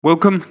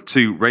Welcome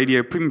to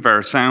Radio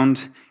Primavera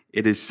Sound.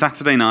 It is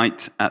Saturday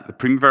night at the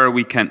Primavera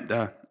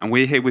Weekender, and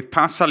we're here with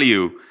Pa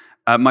Salieu,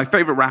 my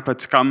favourite rapper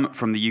to come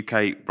from the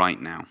UK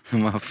right now.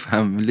 My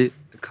family,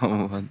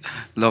 come on,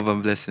 love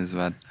and blessings,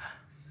 man.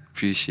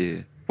 Appreciate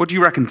it. What do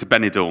you reckon to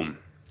Benidorm?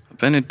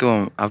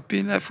 Benidorm, I've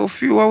been there for a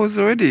few hours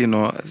already, you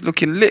know. It's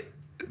looking lit.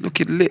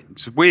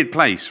 It's a weird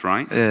place,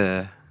 right?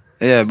 Yeah,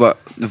 but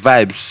the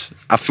vibes,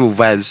 I feel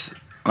vibes,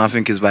 and I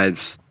think it's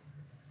vibes.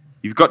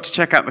 You've got to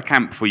check out the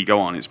camp before you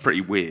go on. It's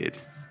pretty weird.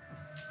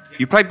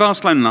 You played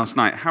Barcelona last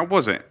night. How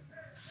was it?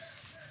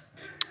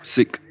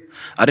 Sick.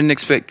 I didn't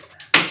expect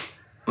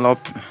a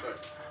lot.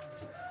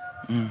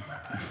 I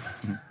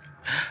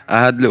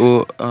had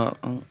little,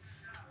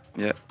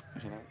 yeah.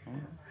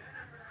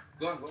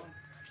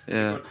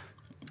 Yeah.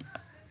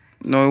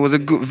 No, it was a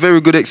very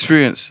good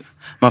experience.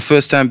 My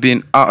first time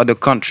being out of the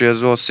country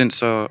as well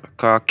since I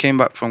came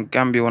back from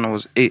Gambia when I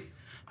was 8.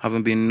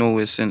 Haven't been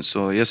nowhere since.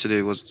 So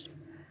yesterday was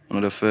one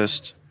of the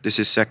first. This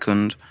is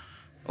second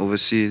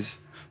overseas.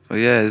 So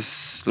yeah,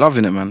 it's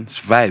loving it, man. It's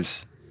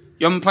vibes.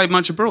 You haven't played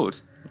much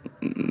abroad?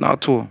 Not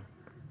at all.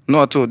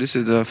 Not at all. This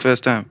is the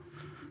first time.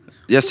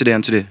 Yesterday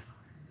and today.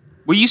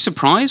 Were you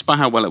surprised by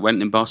how well it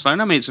went in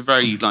Barcelona? I mean, it's a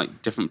very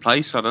different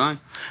place. I don't know.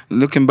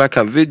 Looking back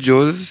at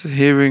videos,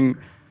 hearing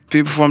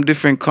people from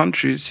different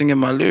countries singing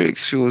my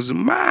lyrics feels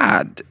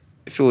mad.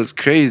 It feels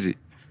crazy.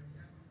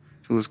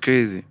 I was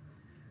going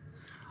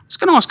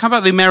to ask, how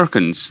about the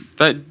Americans?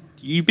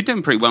 You've been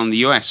doing pretty well in the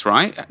US,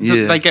 right? Yeah.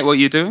 Do they get what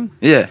you're doing?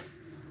 Yeah.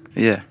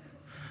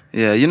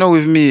 You know,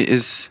 with me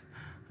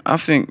I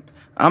think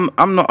I'm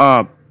not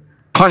a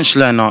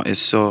punchline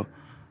artist, so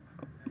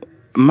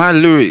my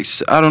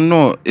lyrics, I don't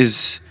know,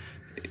 is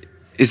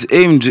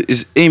aimed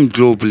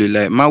globally.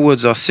 Like, my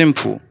words are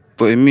simple,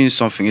 but it means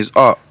something. It's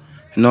art.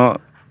 You know,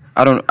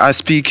 I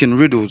speak in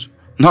riddles,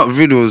 not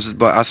riddles,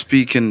 but I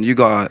speak in you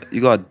got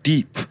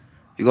deep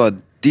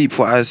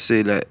what I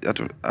say. Like, I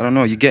don't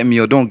know, you get me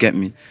or don't get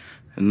me.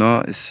 You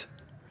know,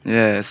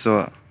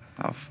 so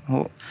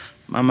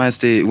my mind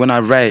say when I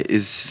write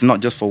it's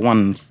not just for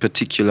one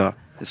particular,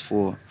 it's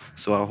for,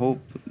 so I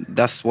hope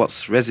that's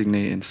what's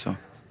resonating. So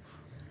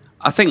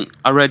I think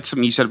I read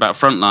something you said about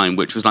frontline,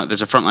 which was like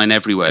there's a frontline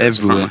everywhere.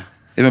 Everywhere.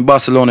 Even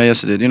Barcelona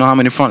yesterday. Do you know how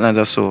many frontlines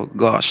I saw?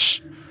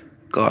 Gosh,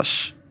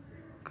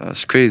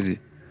 crazy.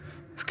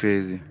 It's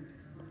crazy. I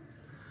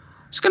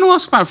was going to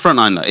ask about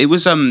frontline. It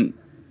was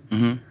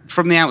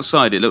from the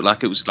outside, it looked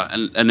like it was like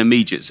an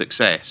immediate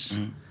success.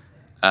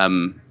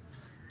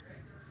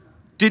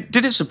 Did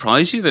it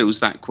surprise you that it was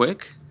that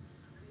quick?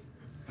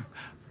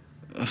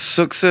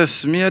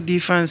 Success, me, I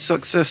define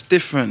success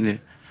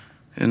differently.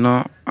 You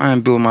know, I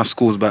ain't built my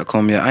schools back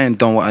home yet. I ain't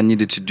done what I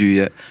needed to do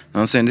yet. You know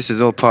what I'm saying? This is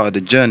all part of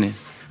the journey.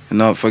 You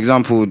know, for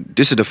example,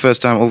 this is the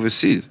first time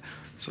overseas.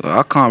 So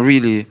I can't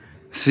really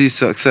see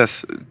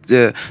success.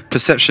 The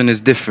perception is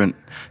different.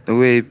 The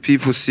way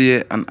people see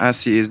it and I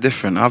see it is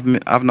different.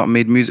 I've not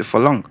made music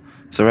for long.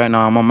 So right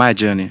now I'm on my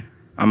journey.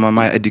 I'm on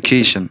my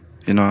education.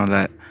 You know,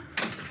 like,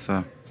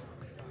 so,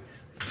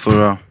 for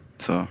real.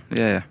 So,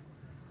 yeah.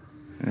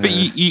 But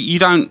you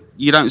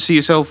don't see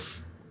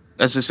yourself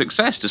as a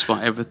success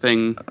despite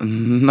everything?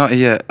 Not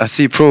yet. I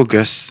see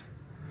progress.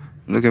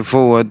 Looking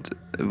forward,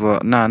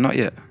 but not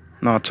yet.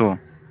 Not at all.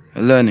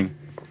 Learning.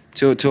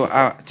 Till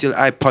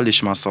I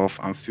polish myself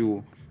and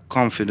feel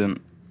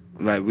confident,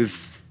 like with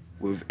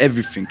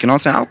everything. You know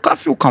what I'm saying? I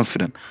feel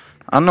confident.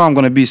 I know I'm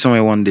gonna be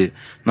somewhere one day. You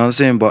know what I'm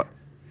saying? But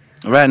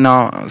right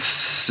now, it's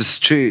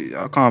straight.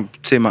 I can't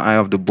take my eye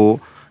off the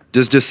ball.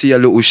 Just see a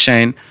little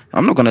shine.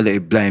 I'm not gonna let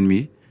it blind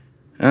me.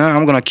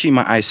 I'm gonna keep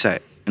my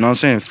eyesight. You know what I'm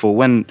saying? For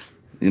when,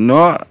 you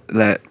know,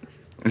 like,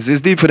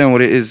 it's deeper than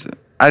what it is.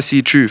 I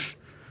see truth.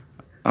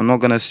 I'm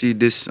not gonna see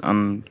this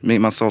and make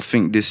myself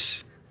think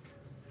this.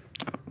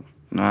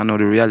 No, I know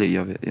the reality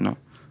of it, you know.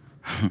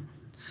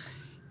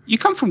 You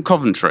come from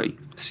Coventry.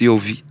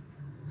 COV.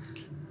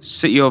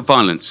 City of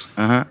Violence.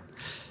 Uh-huh.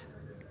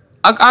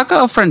 I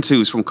got a friend who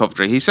was from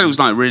Coventry. He said it was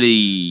like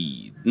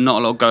really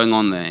not a lot going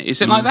on there.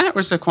 Is it like that, or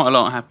is there quite a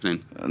lot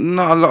happening?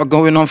 Not a lot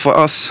going on for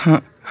us.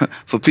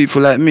 For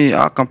people like me,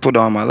 I can put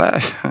on my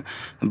life.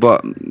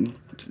 But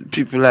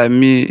people like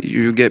me,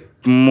 you get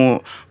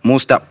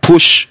most that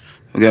push.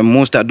 You get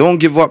most that don't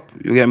give up.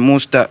 You get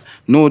most that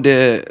me,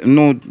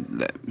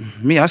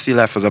 I see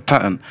life as a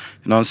pattern.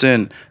 You know what I'm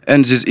saying?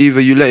 Ends is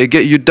either you let it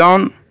get you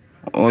down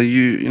or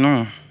you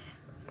know,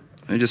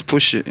 you just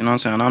push it. You know what I'm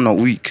saying? And I'm not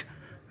weak.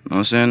 You know what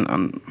I'm saying?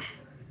 And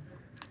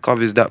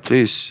covers that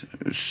place.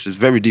 It's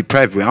very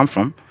deprived where I'm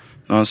from. You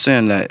know what I'm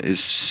saying? Like,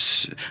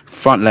 it's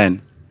frontline,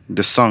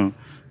 the song.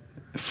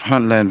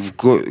 Frontline,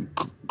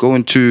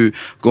 going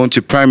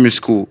to primary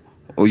school,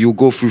 or you'll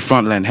go through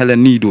frontline, hella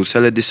needles,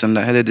 hella this and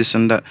that. You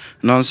know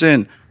what I'm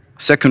saying?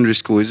 Secondary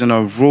school is in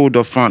a road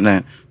of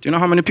frontline. Do you know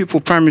how many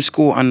people primary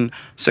school and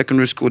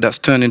secondary school that's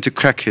turned into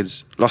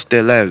crackheads, lost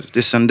their lives,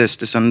 this and that? You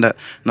know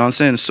what I'm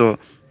saying? So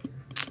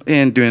you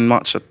ain't doing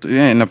much. You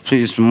ain't in a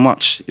place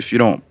much if you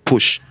don't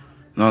push. You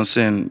know what I'm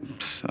saying?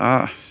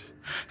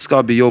 It's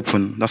gotta be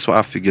open. That's what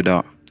I figured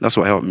out. That's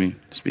what helped me.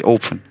 Just be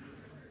open.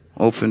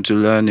 open to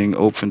learning,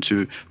 open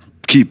to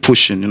keep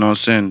pushing. You know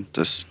what I'm saying?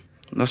 That's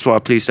what a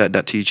place like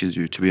that teaches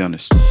you, to be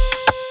honest.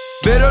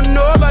 They don't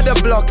know about the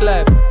block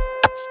life.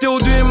 Still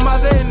doing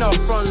mother in the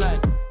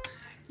frontline.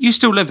 You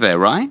still live there,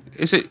 right?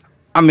 Is it?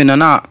 I'm in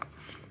and out.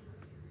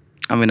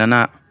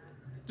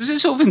 Does it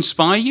sort of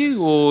inspire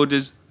you, or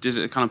does it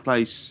a kind of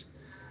place?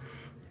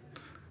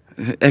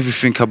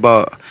 Everything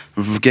about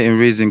getting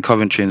raised in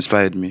Coventry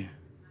inspired me.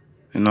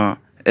 You know,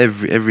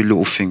 every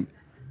little thing.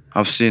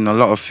 I've seen a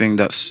lot of things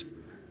that's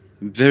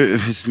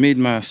it's made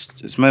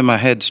my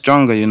head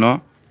stronger, you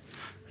know.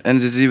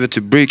 And it's either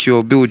to break you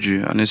or build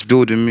you, and it's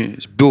building me.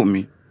 It's built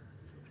me,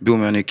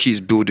 and it keeps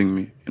building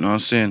me. You know what I'm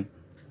saying?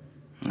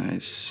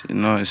 It's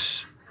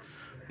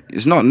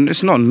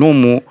not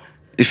normal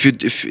if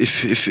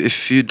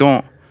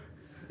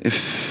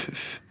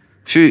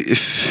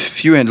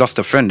you ain't lost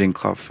a friend in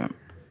Cov, fam. You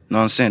know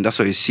what I'm saying? That's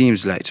what it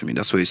seems like to me.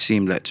 That's what it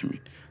seemed like to me. You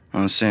know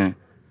what I'm saying?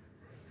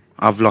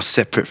 I've lost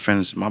separate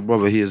friends. My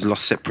brother here has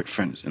lost separate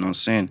friends. You know what I'm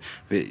saying?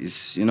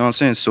 You know what I'm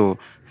saying? So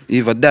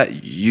either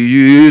that,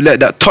 you let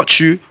that touch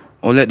you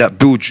or let that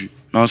build you. You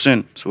know what I'm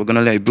saying? So we're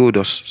gonna let it build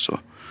us. So, you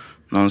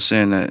know what I'm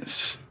saying?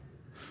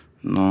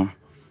 No.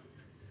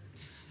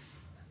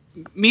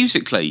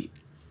 Musically,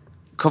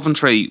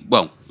 Coventry,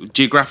 well,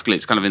 geographically,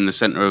 it's kind of in the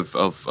centre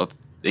of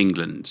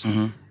England,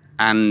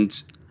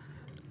 and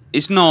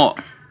it's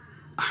not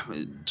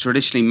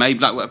traditionally maybe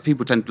like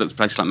people tend to look to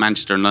places like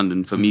Manchester and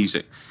London for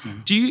music.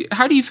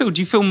 How do you feel? Do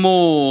you feel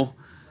more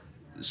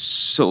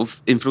sort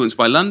of influenced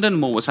by London,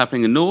 more what's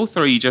happening in North,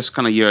 or are you just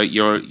kind of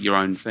your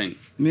own thing?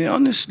 Me,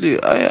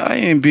 honestly, I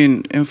ain't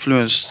been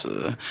influenced.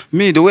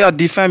 The way I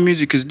define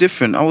music is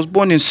different. I was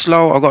born in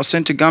Slough. I got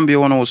sent to Gambia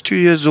when I was 2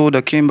 years old.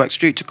 I came back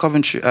straight to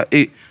Coventry at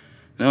 8. You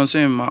know what I'm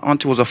saying? My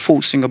auntie was a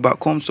folk singer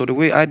back home, so the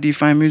way I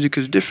define music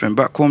is different.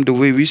 Back home, the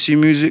way we see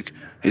music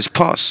is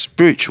past,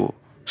 spiritual,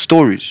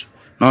 stories. You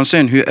know what I'm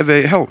saying? Whoever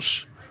it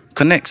helps,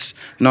 connects.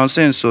 You know what I'm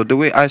saying? So the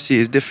way I see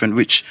it is different,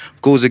 which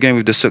goes again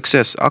with the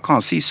success. I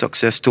can't see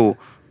success till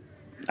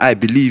I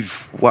believe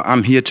what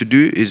I'm here to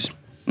do is,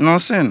 you know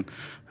what I'm saying?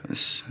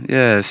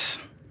 Yeah,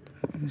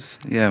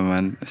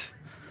 man. It's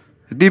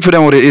deeper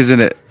than what it is,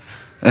 isn't it?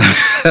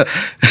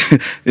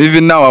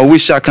 Even now, I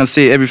wish I can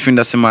say everything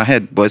that's in my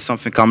head, but it's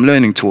something I'm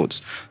learning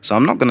towards. So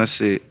I'm not going to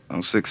say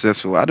I'm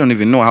successful. I don't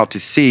even know how to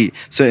say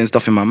certain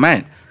stuff in my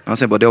mind. You know what I'm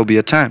saying? But there'll be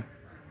a time.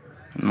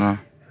 You know?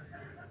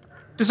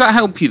 Does that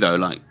help you, though,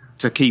 like,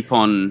 to keep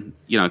on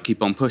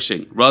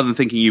pushing, rather than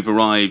thinking you've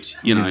arrived,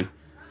 the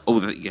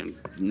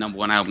number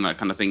one album, that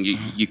kind of thing?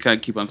 You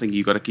can't keep on thinking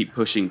you've got to keep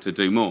pushing to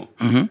do more.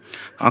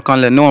 I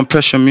can't let no one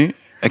pressure me,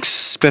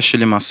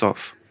 especially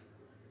myself.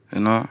 You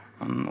know,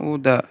 and all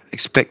that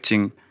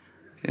expecting,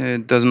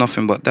 does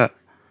nothing but that.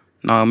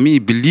 Now, me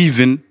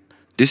believing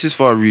this is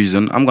for a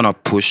reason, I'm gonna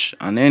push,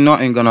 and ain't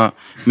nothing gonna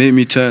make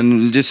me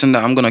turn this and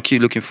that. I'm gonna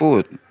keep looking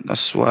forward.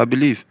 That's what I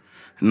believe.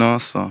 You know,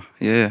 so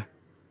yeah.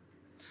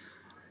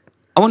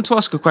 I want to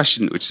ask a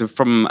question, which is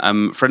from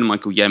a friend of mine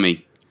called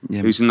Yemi,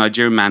 who's a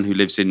Nigerian man who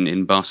lives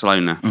in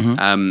Barcelona.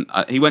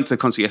 He went to the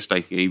concert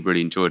yesterday. He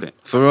really enjoyed it.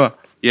 For what?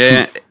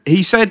 Yeah.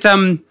 He said,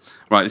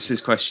 right, this is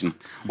his question.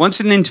 Once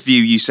in an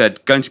interview, you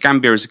said, going to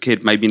Gambia as a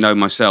kid made me know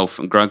myself,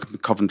 and growing up in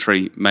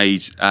Coventry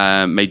made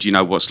you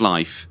know what's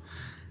life.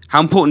 How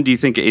important do you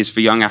think it is for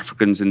young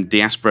Africans in the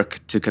diaspora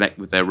to connect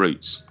with their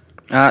roots?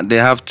 They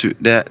have to.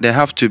 They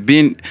have to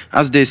be.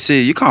 As they say,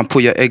 you can't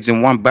put your eggs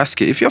in one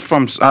basket. If you're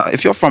from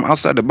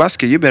outside the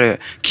basket, you better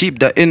keep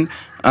that in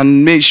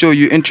and make sure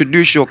you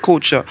introduce your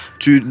culture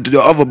to the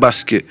other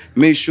basket.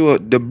 Make sure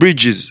the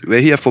bridges.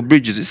 We're here for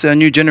bridges. It's a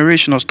new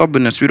generation of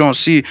stubbornness. We don't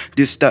see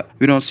this, that.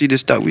 We don't see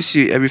this, that. We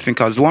see everything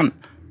as one.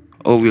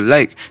 Or we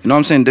like. You know what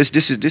I'm saying?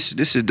 This is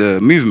the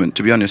movement.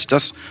 To be honest,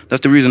 that's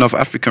the reason of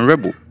Afrikan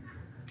Rebel.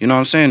 You know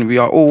what I'm saying? We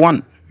are all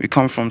one. We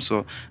come from.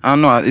 So I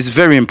don't know. It's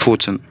very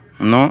important.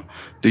 You know,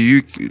 the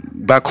youth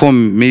back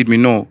home made me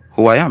know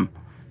who I am. You know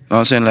what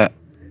I'm saying? Like,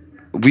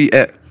 we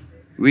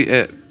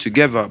ate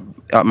together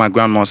at my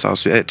grandma's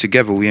house. We ate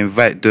together. We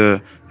invite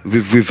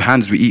with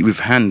hands. We eat with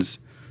hands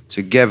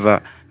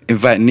together.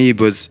 Invite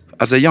neighbors.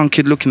 As a young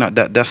kid looking at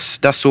that,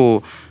 that's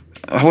all.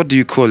 What do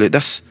you call it?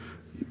 That's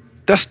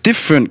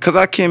different. Because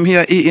I came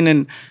here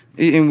eating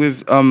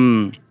with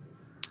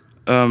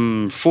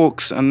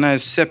forks and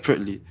knives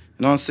separately. You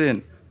know what I'm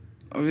saying?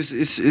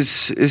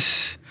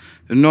 It's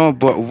no,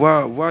 but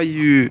why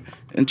you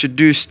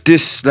introduce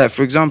this? Like,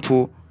 for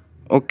example,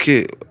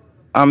 okay,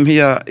 I'm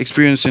here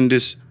experiencing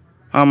this.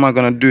 How am I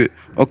gonna do it?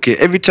 Okay,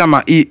 every time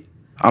I eat,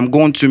 I'm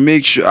going to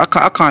make sure I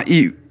can't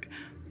eat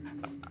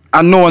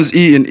and no one's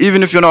eating.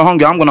 Even if you're not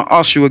hungry, I'm gonna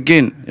ask you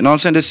again. You know what I'm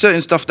saying? There's certain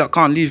stuff that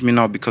can't leave me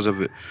now because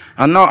of it.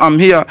 And now I'm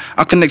here,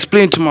 I can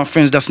explain to my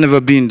friends that's never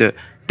been there.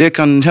 They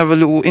can have a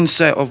little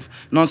insight of,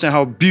 you know what I'm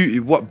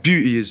saying, what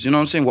beauty is. You know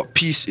what I'm saying? What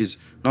peace is. You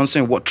know what I'm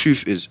saying? What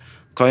truth is.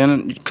 Cause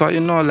you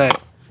know, like,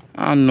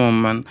 I don't know,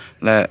 man.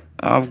 Like,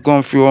 I've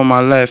gone through all my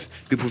life,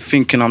 people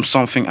thinking I'm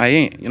something I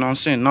ain't. You know what I'm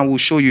saying? Now we'll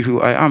show you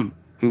who I am,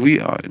 who we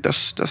are.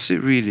 That's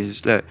it, really.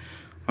 It's like,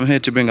 I'm here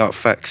to bring out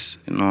facts.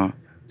 You know,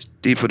 it's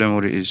deeper than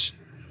what it is.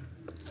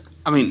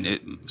 I mean,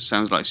 it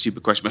sounds like a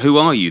stupid question, but who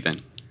are you then?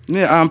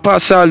 Yeah, I'm Pa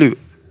Salieu.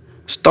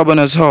 Stubborn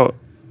as hell.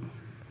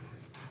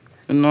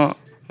 You know,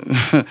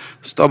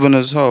 stubborn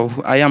as hell.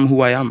 I am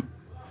who I am. You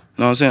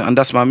know what I'm saying? And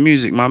that's my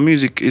music. My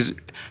music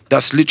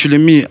that's literally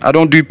me. I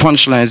don't do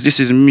punchlines. This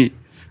is me.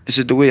 This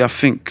is the way I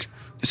think.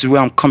 This is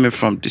where I'm coming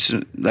from. This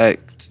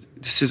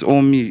is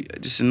all me.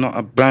 This is not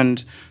a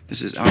brand.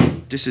 This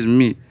is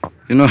me.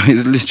 You know,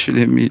 it's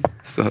literally me.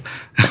 So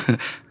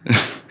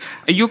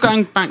You're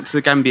going back to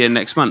the Gambia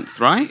next month,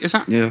 right? Is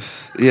that?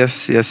 Yes.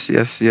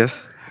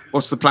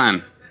 What's the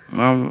plan?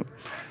 I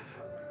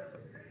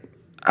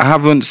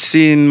haven't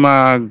seen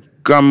my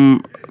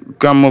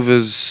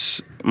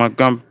grandmother's. My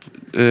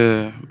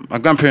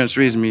grandparents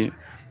raised me,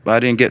 but I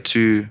didn't get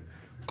to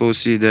go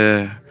see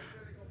them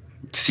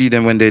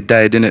when they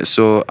died, innit?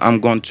 So I'm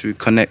going to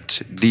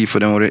connect deeper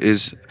than what it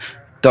is.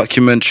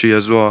 Documentary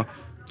as well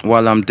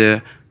while I'm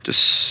there.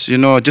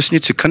 Just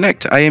need to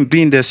connect. I ain't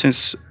been there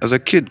since as a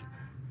kid.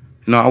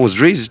 You know, I was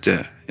raised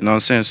there. You know what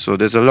I'm saying? So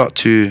there's a lot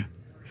to,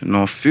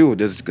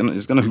 feel. It's gonna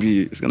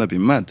be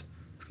mad.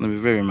 It's gonna be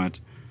very mad.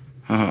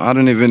 I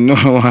don't even know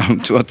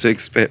what to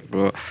expect,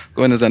 bro.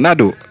 Going as an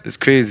adult, it's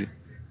crazy.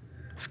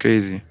 It's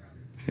crazy.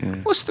 Yeah.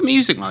 What's the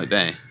music like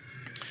there?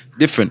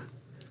 Different.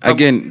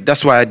 Again,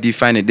 that's why I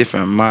define it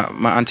different.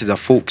 My auntie's a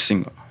folk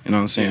singer. You know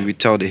what I'm saying? Yeah. We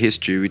tell the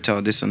history, we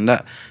tell this and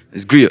that.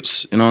 It's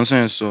griots. You know what I'm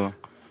saying? So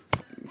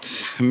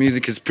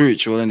music is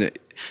spiritual, and it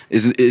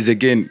is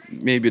again,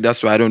 maybe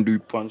that's why I don't do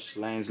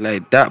punchlines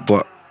like that,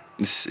 but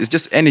it's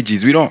just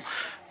energies.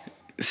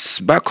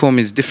 Back home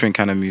is different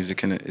kind of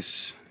music, and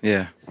it's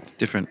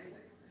different.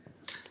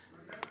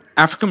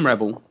 Afrikan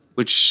Rebel,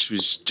 which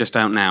was just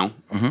out now.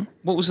 Mm-hmm.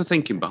 What was the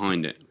thinking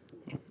behind it?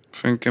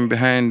 Thinking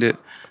behind it,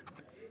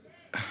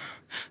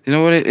 you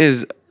know what it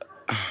is?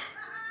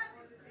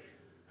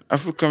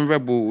 Afrikan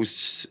Rebel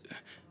was.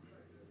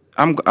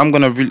 I'm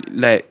gonna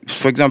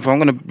for example, I'm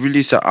gonna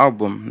release an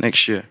album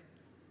next year,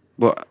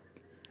 but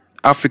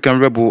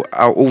Afrikan Rebel,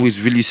 I'll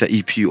always release an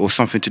EP or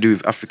something to do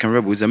with Afrikan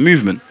Rebel. It's a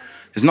movement.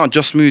 It's not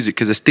just music.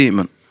 It's a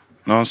statement.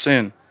 You know what I'm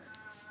saying?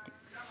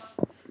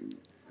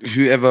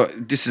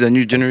 This is a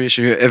new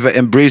generation. Whoever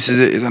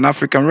embraces it is an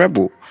Afrikan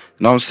Rebel.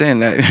 You know what I'm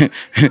saying? Like,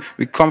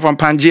 we come from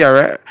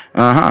Pangea,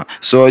 right?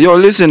 So,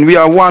 listen, we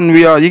are one.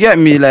 You get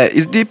me? Like,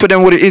 it's deeper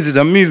than what it is. It's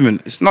a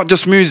movement. It's not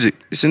just music.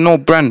 It's no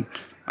brand.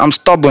 I'm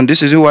stubborn.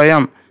 This is who I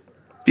am.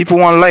 People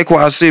won't like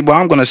what I say, but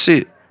I'm going to say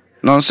it.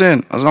 You know what I'm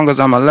saying? As long as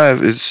I'm alive,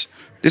 this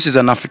is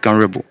an Afrikan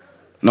Rebel.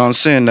 You know what I'm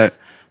saying? Like,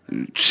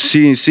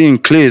 seeing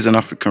clear is an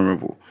Afrikan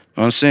Rebel. You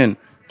know what I'm saying?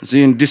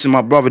 Seeing this is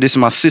my brother, this is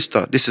my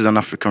sister, this is an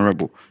Afrikan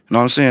Rebel. You know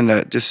what I'm saying?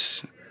 Like,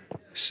 this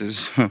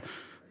is,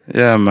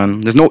 yeah,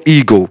 man. There's no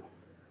ego.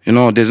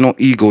 There's no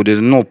ego.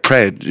 There's no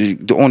pride.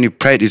 The only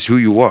pride is who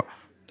you are.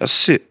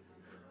 That's it.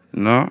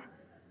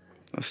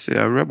 That's it.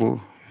 A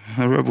rebel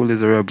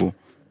is a rebel.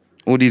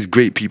 All these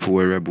great people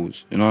were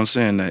rebels. You know what I'm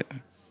saying? Like,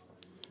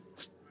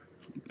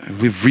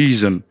 with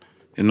reason,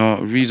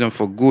 reason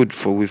for good,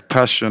 with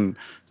passion.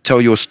 Tell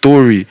your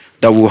story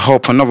that will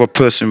help another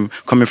person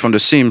coming from the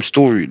same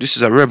story. This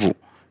is a rebel. You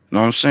know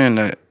what I'm saying?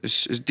 Like,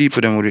 it's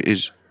deeper than what it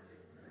is.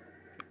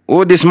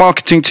 All this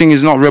marketing thing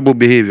is not rebel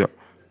behavior.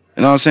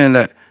 You know what I'm saying?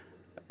 Like,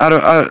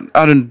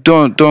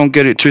 don't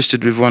get it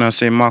twisted with when I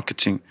say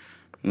marketing.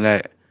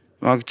 Like,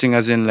 marketing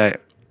as in like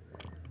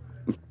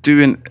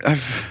doing. I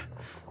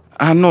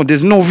don't know.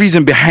 There's no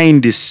reason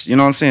behind this. You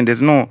know what I'm saying?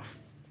 There's no.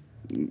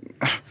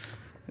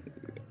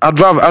 I'd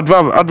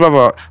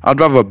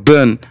rather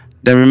burn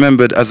than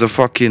remembered as a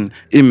fucking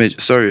image.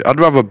 Sorry, I'd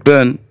rather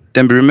burn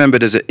than be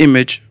remembered as an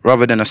image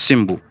rather than a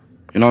symbol.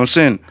 You know what I'm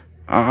saying?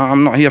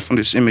 I'm not here for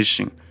this image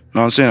thing. You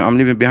know what I'm saying? I'm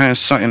leaving behind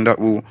something that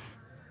will,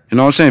 you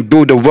know what I'm saying,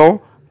 build a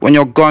well. When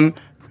you're gone,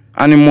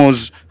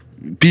 animals,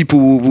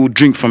 people will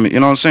drink from it. You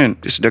know what I'm saying?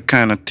 This is the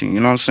kind of thing. You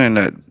know what I'm saying?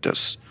 That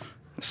this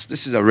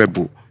is a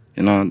rebel.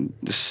 You know,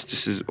 this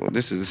is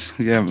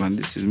yeah, man.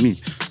 This is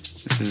me.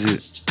 This is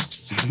it.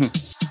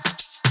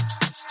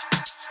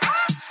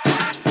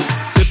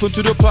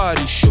 To the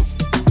party show,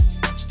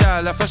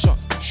 style of fashion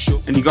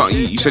show. And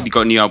you said you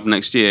got a new album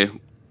next year.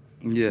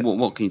 Yeah.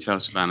 What can you tell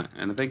us about it?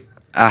 Anything?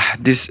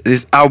 This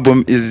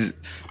album is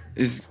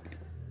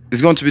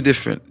going to be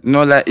different.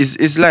 Like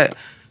it's like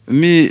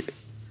me.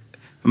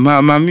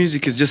 My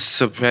music is just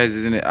surprises,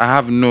 isn't it? I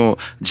have no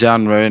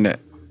genre in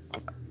it.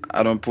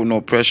 I don't put no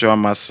pressure on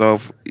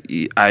myself.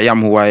 I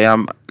am who I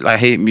am. Like,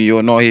 hate me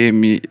or not hate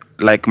me.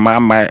 Like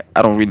I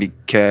don't really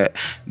care.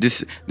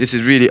 This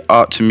is really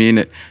art to me,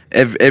 innit?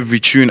 Every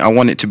tune, I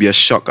want it to be a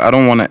shock. I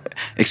don't want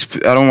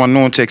no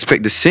one to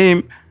expect the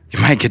same. You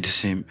might get the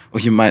same, or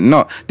you might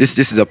not. This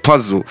is a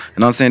puzzle. You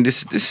know what I'm saying?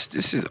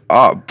 This is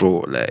art,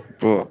 bro. Like,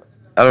 bro,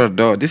 I don't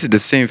know. This is the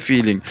same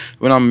feeling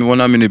when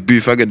I'm in a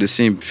booth. I get the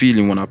same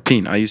feeling when I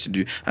paint. I used to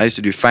do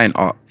fine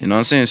art. You know what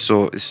I'm saying?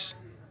 So it's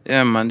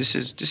man. This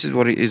is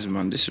what it is,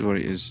 man. This is what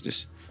it is.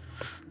 Just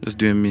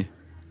doing me. Do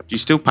you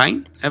still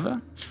paint ever?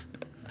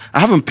 I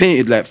haven't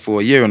painted like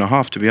for a year and a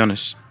half, to be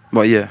honest.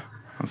 But yeah,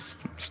 I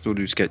still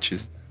do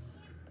sketches.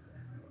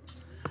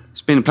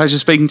 It's been a pleasure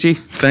speaking to you.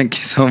 Thank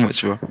you so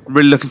much, bro.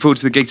 Really looking forward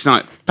to the gig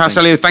tonight. Pa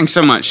Salieu, thanks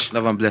so much.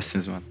 Love and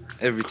blessings, man.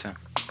 Every time.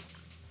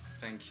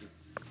 Thank you.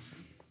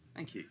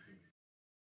 Thank you.